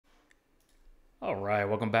All right,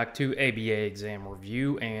 welcome back to ABA Exam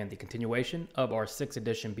Review and the continuation of our 6th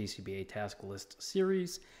edition BCBA Task List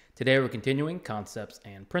series. Today we're continuing Concepts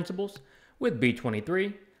and Principles with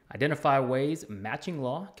B23. Identify ways matching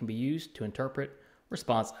law can be used to interpret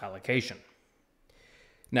response allocation.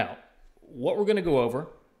 Now, what we're going to go over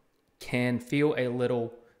can feel a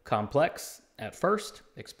little complex at first,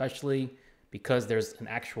 especially because there's an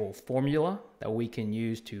actual formula that we can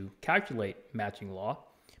use to calculate matching law.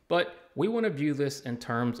 But we want to view this in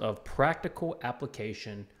terms of practical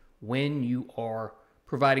application when you are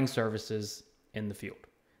providing services in the field.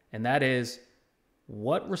 And that is,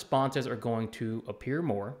 what responses are going to appear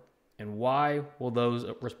more and why will those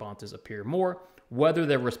responses appear more, whether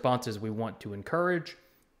they're responses we want to encourage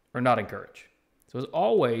or not encourage. So as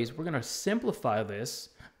always, we're going to simplify this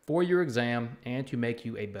for your exam and to make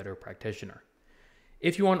you a better practitioner.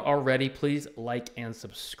 If you aren't already, please like and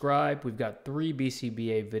subscribe. We've got 3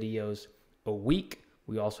 BCBA videos a week.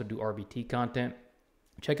 We also do RBT content.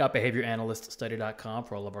 Check out behavioranalyststudy.com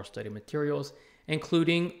for all of our study materials,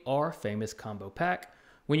 including our famous combo pack.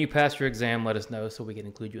 When you pass your exam, let us know so we can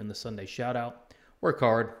include you in the Sunday shout out. Work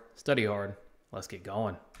hard, study hard. Let's get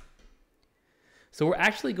going. So we're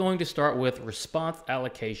actually going to start with response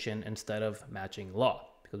allocation instead of matching law,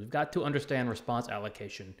 because we've got to understand response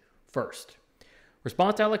allocation first.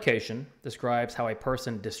 Response allocation describes how a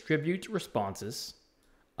person distributes responses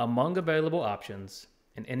among available options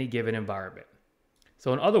in any given environment.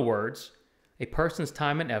 So in other words, a person's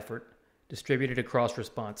time and effort distributed across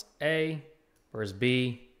response A versus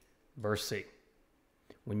B versus C.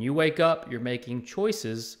 When you wake up, you're making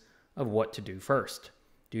choices of what to do first.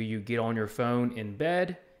 Do you get on your phone in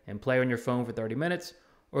bed and play on your phone for 30 minutes,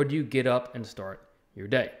 or do you get up and start your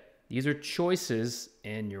day? These are choices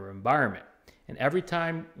in your environment. And every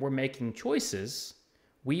time we're making choices,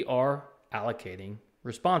 we are allocating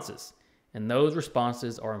responses. And those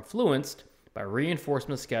responses are influenced by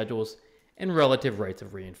reinforcement schedules and relative rates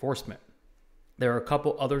of reinforcement. There are a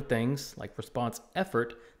couple other things like response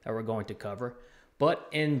effort that we're going to cover, but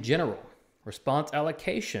in general, response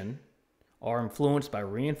allocation are influenced by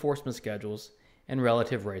reinforcement schedules and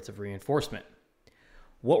relative rates of reinforcement.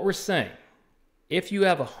 What we're saying, if you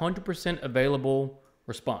have 100% available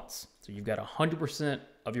response, so you've got 100%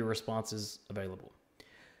 of your responses available,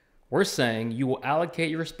 we're saying you will allocate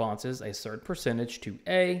your responses a certain percentage to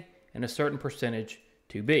A and a certain percentage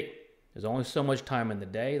to B. There's only so much time in the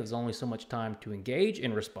day. There's only so much time to engage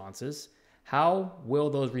in responses. How will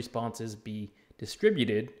those responses be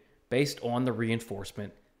distributed based on the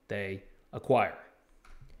reinforcement they acquire?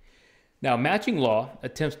 Now, matching law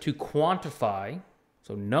attempts to quantify,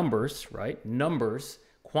 so numbers, right? Numbers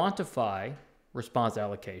quantify response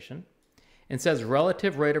allocation and says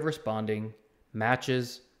relative rate of responding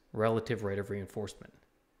matches relative rate of reinforcement.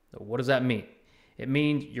 So what does that mean? It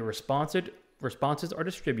means your responses are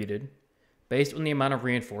distributed based on the amount of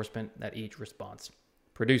reinforcement that each response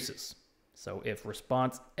produces. So if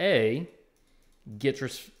response A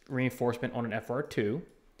gets reinforcement on an FR2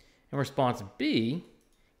 and response B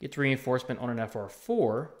gets reinforcement on an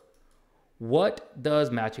FR4, what does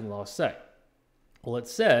matching law say? Well, it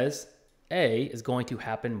says A is going to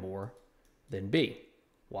happen more than B.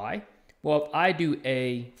 Why? Well, if I do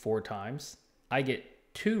A 4 times, I get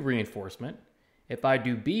 2 reinforcement. If I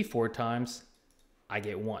do B 4 times, I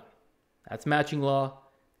get 1. That's matching law.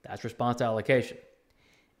 That's response allocation.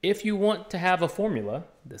 If you want to have a formula,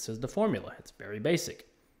 this is the formula. It's very basic.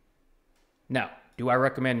 Now, do I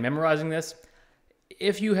recommend memorizing this?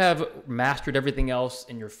 If you have mastered everything else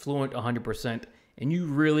and you're fluent 100% and you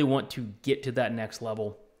really want to get to that next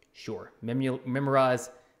level, sure, memorize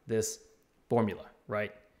this formula,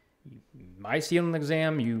 right? You might see it on the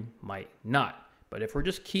exam, you might not. But if we're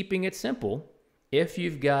just keeping it simple, if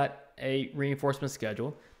you've got a reinforcement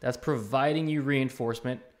schedule that's providing you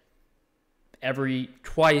reinforcement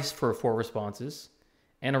twice for 4 responses,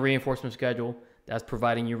 and a reinforcement schedule that's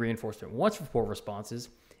providing you reinforcement once for 4 responses,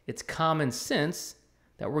 it's common sense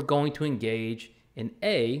that we're going to engage in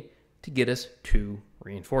A to get us 2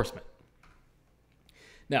 reinforcement.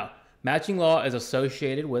 Now, matching law is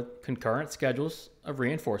associated with concurrent schedules of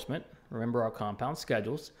reinforcement. Remember our compound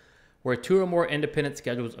schedules, where 2 or more independent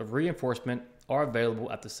schedules of reinforcement are available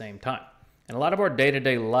at the same time. And a lot of our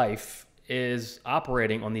day-to-day life is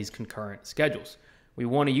operating on these concurrent schedules. We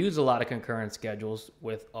want to use a lot of concurrent schedules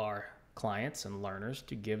with our clients and learners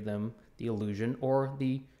to give them the illusion or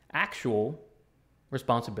the actual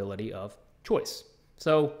responsibility of choice.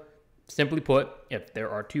 So simply put, if there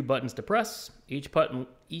are 2 buttons to press, each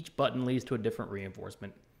button leads to a different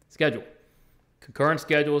reinforcement schedule. Concurrent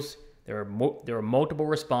schedules, there are multiple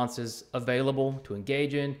responses available to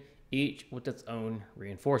engage in each with its own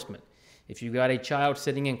reinforcement. If you got a child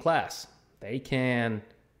sitting in class, they can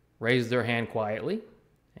raise their hand quietly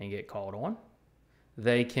and get called on.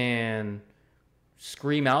 They can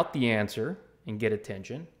scream out the answer and get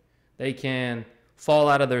attention. They can fall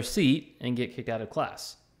out of their seat and get kicked out of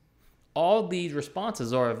class. All these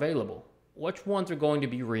responses are available. Which ones are going to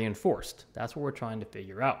be reinforced? That's what we're trying to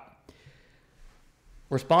figure out.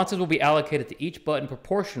 Responses will be allocated to each button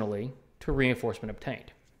proportionally to reinforcement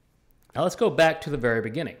obtained. Now let's go back to the very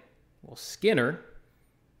beginning. Well, Skinner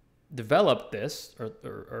developed this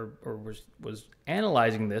or was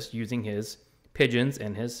analyzing this using his pigeons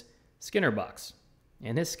and his Skinner box.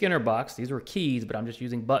 In his Skinner box, these were keys, but I'm just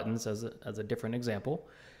using buttons as a different example.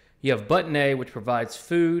 You have button A, which provides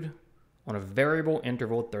food on a variable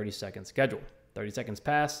interval 30-second schedule. 30 seconds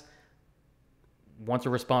pass. Once a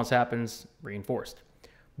response happens, reinforced.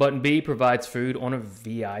 Button B provides food on a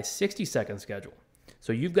VI 60-second schedule.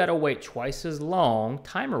 So you've got to wait twice as long,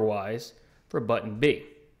 timer-wise, for button B.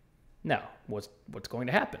 Now, what's going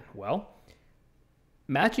to happen? Well,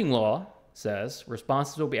 matching law says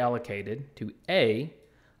responses will be allocated to A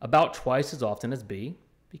about twice as often as B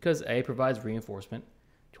because A provides reinforcement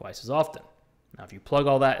twice as often. Now, if you plug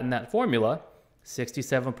all that in that formula,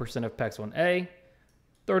 67% of PECs on A,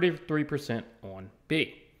 33% on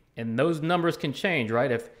B. And those numbers can change,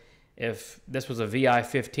 right? If this was a VI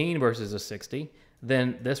 15 versus a 60,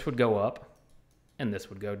 then this would go up and this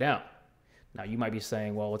would go down. Now, you might be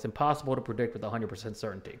saying, well, it's impossible to predict with 100%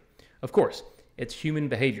 certainty. Of course, it's human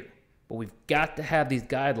behavior, but we've got to have these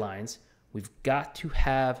guidelines. We've got to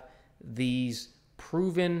have these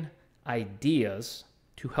proven ideas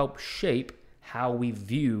to help shape how we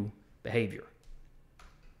view behavior.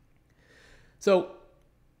 So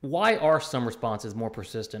why are some responses more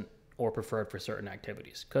persistent or preferred for certain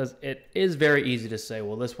activities? Because it is very easy to say,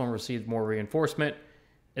 well, this one receives more reinforcement,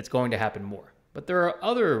 it's going to happen more. But there are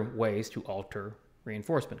other ways to alter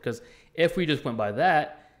reinforcement, because if we just went by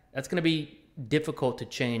that, that's going to be difficult to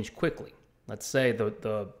change quickly. Let's say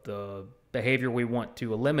the behavior we want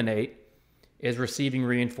to eliminate is receiving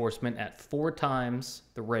reinforcement at 4 times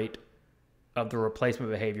the rate of the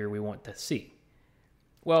replacement behavior we want to see.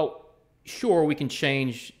 Well, sure, we can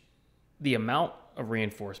change the amount of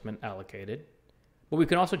reinforcement allocated, but we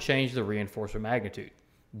can also change the reinforcer magnitude.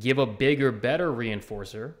 Give a bigger, better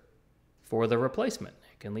reinforcer for the replacement.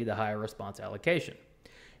 It can lead to higher response allocation.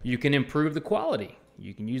 You can improve the quality.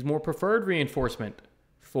 You can use more preferred reinforcement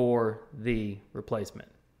for the replacement.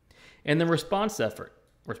 And the response effort.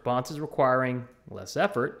 Responses requiring less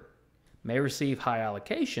effort may receive high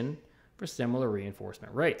allocation for similar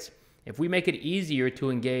reinforcement rates. If we make it easier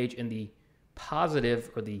to engage in the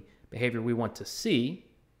positive or the behavior we want to see,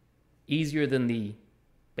 easier than the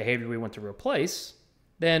behavior we want to replace,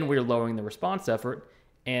 then we're lowering the response effort,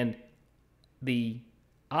 and the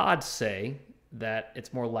odds say that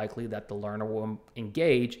it's more likely that the learner will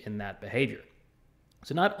engage in that behavior.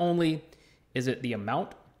 So not only is it the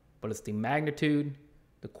amount, but it's the magnitude,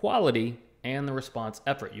 the quality, and the response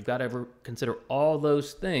effort. You've got to consider all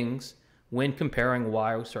those things when comparing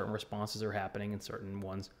why certain responses are happening and certain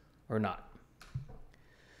ones are not.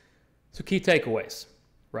 So key takeaways,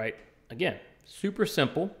 right? Again, super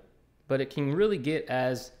simple, but it can really get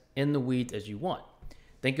as in the weeds as you want.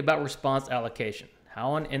 Think about response allocation,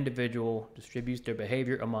 how an individual distributes their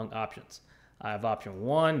behavior among options. I have option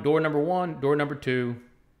 1, door number 2,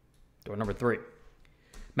 door number 3.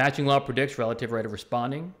 Matching law predicts relative rate of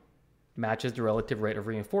responding, matches the relative rate of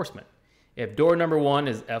reinforcement. If door number 1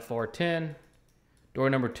 is FR10, door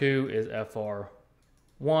number 2 is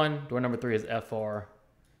FR1, door number 3 is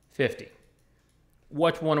FR50.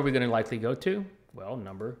 Which one are we going to likely go to? Well,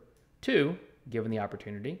 number 2, given the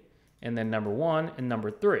opportunity, and then number 1 and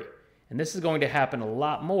number 3. And this is going to happen a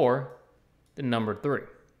lot more than number 3.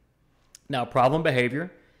 Now, problem behavior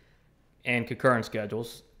and concurrent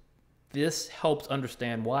schedules, this helps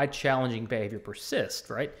understand why challenging behavior persists,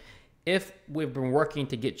 right? If we've been working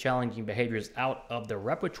to get challenging behaviors out of the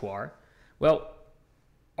repertoire, well,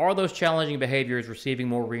 are those challenging behaviors receiving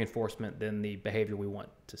more reinforcement than the behavior we want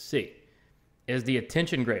to see? Is the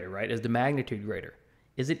attention greater, right? Is the magnitude greater?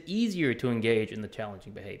 Is it easier to engage in the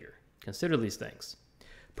challenging behavior? Consider these things.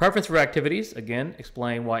 Preference for activities, again,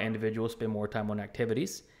 explain why individuals spend more time on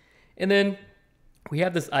activities. And then we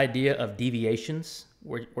have this idea of deviations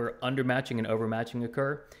where undermatching and overmatching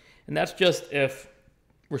occur. And that's just if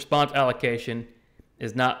response allocation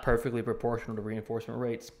is not perfectly proportional to reinforcement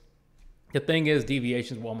rates. The thing is,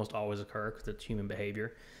 deviations will almost always occur because it's human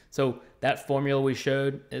behavior. So that formula we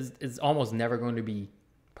showed is almost never going to be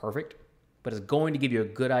perfect, but it's going to give you a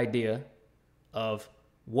good idea of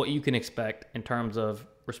what you can expect in terms of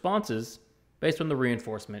responses based on the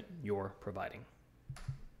reinforcement you're providing.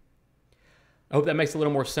 I hope that makes a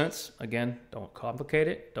little more sense. Again, don't complicate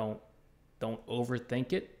it. Don't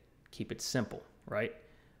overthink it. Keep it simple, right?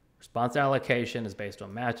 Response allocation is based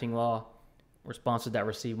on matching law. Responses that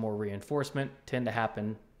receive more reinforcement tend to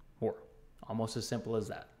happen more. Almost as simple as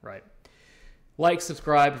that, right? Like,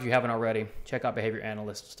 subscribe if you haven't already. Check out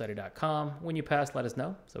behavioranalyststudy.com. When you pass, let us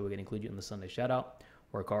know so we can include you in the Sunday shout out.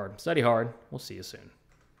 Work hard, study hard. We'll see you soon.